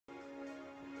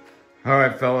All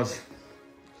right, fellas.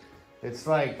 It's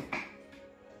like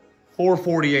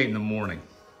 4:48 in the morning,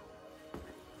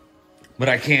 but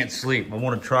I can't sleep. I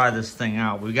want to try this thing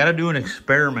out. We got to do an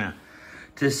experiment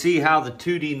to see how the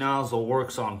 2D nozzle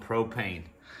works on propane.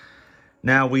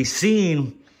 Now, we've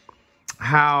seen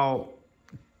how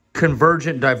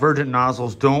convergent, divergent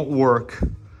nozzles don't work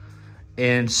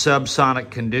in subsonic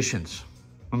conditions.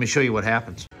 Let me show you what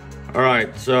happens. All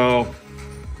right, so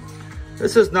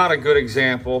this is not a good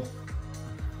example.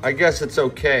 I guess it's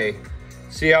okay.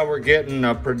 See how we're getting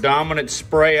a predominant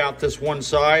spray out this one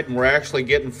side, and we're actually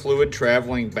getting fluid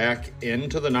traveling back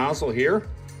into the nozzle here?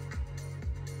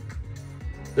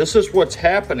 This is what's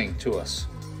happening to us.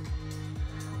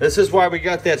 This is why we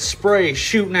got that spray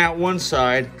shooting out one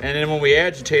side, and then when we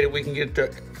agitate it, we can get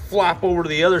to flop over to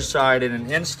the other side in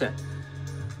an instant.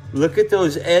 Look at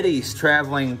those eddies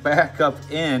traveling back up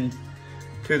in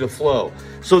to the flow.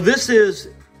 So this is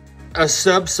a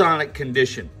subsonic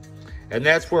condition, and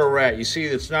that's where we're at. You see,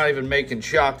 it's not even making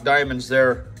shock diamonds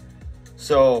there.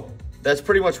 So that's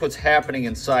pretty much what's happening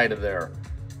inside of there.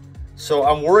 So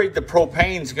I'm worried the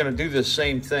propane's gonna do the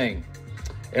same thing.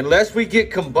 Unless we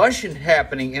get combustion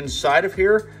happening inside of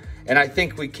here, and I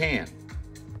think we can.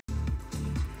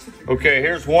 Okay,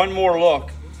 here's one more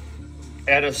look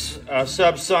at a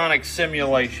subsonic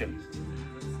simulation.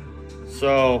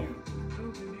 So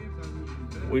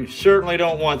we certainly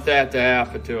don't want that to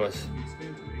happen to us.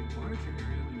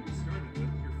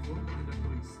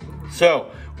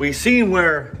 So we've seen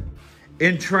where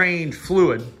entrained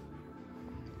fluid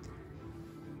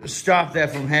stopped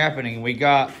that from happening. We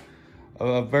got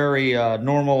a very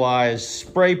normalized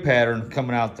spray pattern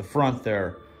coming out the front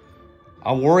there.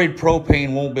 I'm worried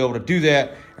propane won't be able to do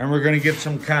that, and we're gonna get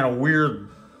some kind of weird,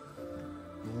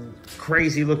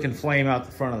 crazy looking flame out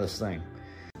the front of this thing.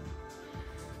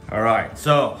 All right,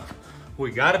 so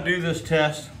we got to do this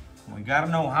test. We got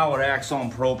to know how it acts on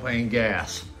propane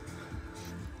gas.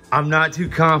 I'm not too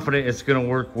confident it's going to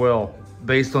work well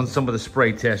based on some of the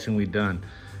spray testing we've done.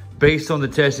 Based on the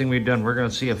testing we've done, we're going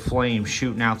to see a flame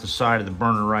shooting out the side of the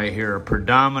burner right here, a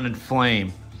predominant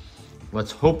flame.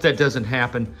 Let's hope that doesn't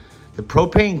happen. The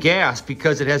propane gas,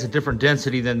 because it has a different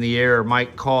density than the air,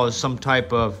 might cause some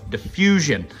type of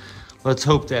diffusion. Let's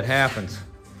hope that happens.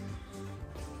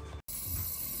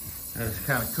 That is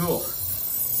kind of cool.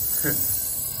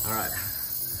 All right,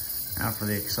 now for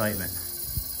the excitement.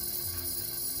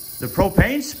 The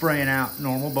propane's spraying out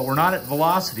normal, but we're not at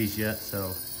velocities yet,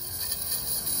 so.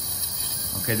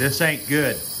 Okay, this ain't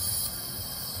good.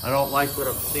 I don't like what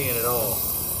I'm seeing at all.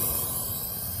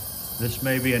 This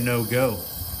may be a no-go,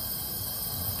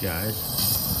 guys.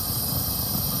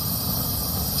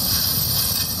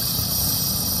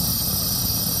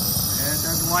 Yeah, it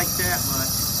doesn't like that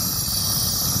much.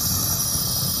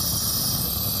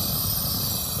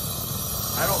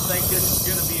 I don't think this is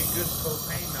going to be a good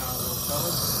propane nozzle,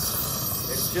 fellas.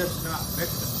 It's just not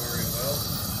mixing very well.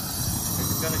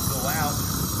 It's going to go out.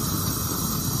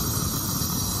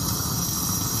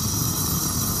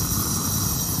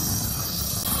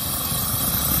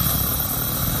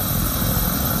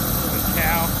 Holy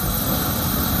cow.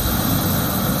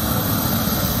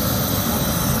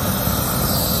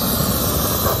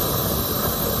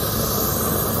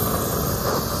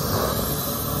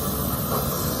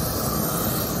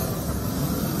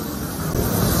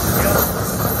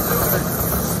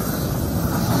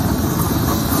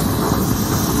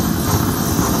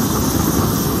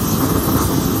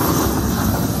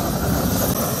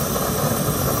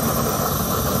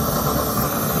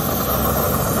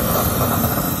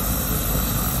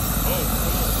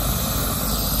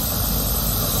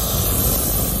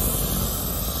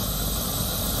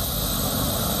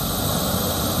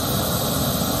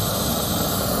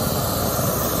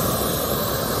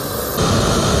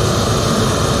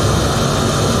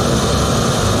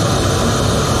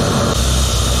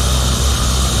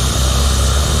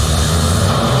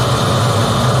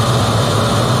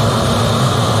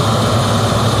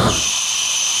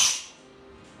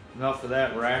 Enough of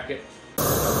that racket.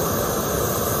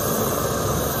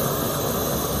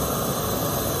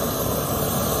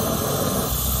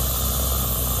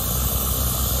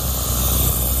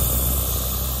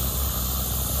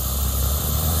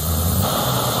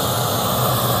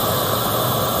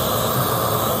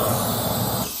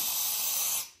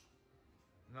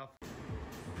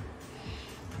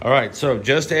 All right, so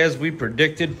just as we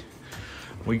predicted,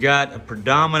 we got a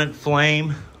predominant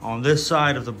flame on this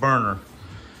side of the burner.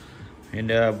 And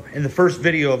in the first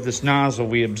video of this nozzle,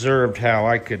 we observed how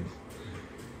I could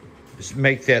just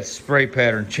make that spray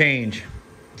pattern change.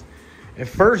 At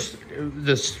first,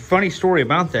 this funny story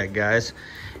about that, guys,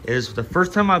 is the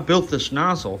first time I built this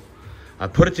nozzle, I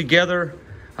put it together,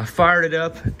 I fired it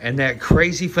up, and that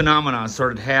crazy phenomenon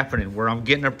started happening where I'm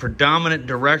getting a predominant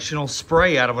directional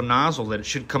spray out of a nozzle that it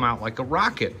should come out like a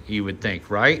rocket, you would think,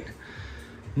 right?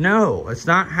 No, it's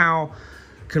not how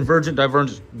convergent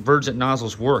divergent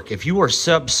nozzles work. If you are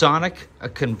subsonic, a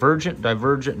convergent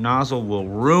divergent nozzle will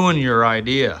ruin your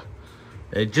idea.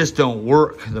 It just don't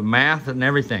work, the math and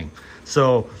everything.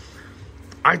 So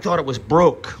I thought it was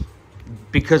broke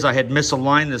because I had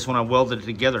misaligned this when I welded it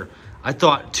together. I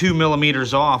thought 2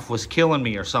 millimeters off was killing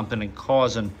me or something and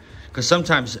causing, because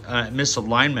sometimes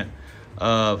misalignment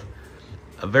of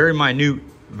a very minute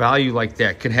value like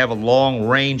that can have a long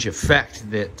range effect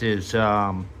that is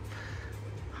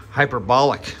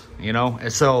hyperbolic, you know?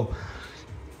 And so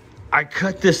I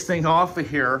cut this thing off of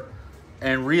here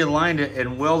and realigned it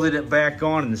and welded it back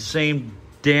on, and the same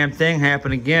damn thing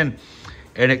happened again.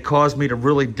 And it caused me to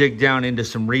really dig down into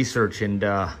some research, and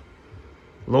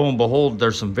lo and behold,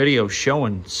 there's some videos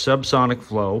showing subsonic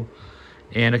flow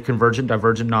and a convergent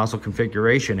divergent nozzle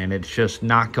configuration, and it's just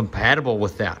not compatible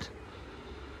with that.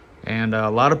 And a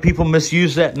lot of people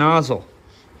misuse that nozzle.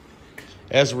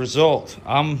 As a result,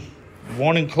 I'm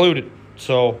one included.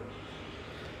 So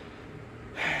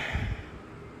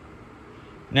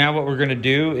now what we're going to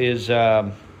do is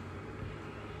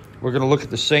we're going to look at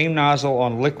the same nozzle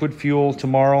on liquid fuel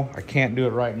tomorrow. I can't do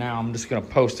it right now. I'm just going to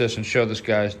post this and show this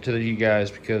to you guys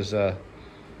because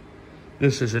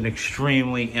this is an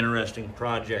extremely interesting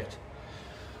project.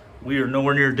 We are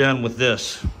nowhere near done with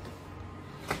this.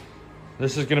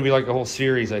 This is going to be like a whole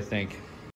series, I think.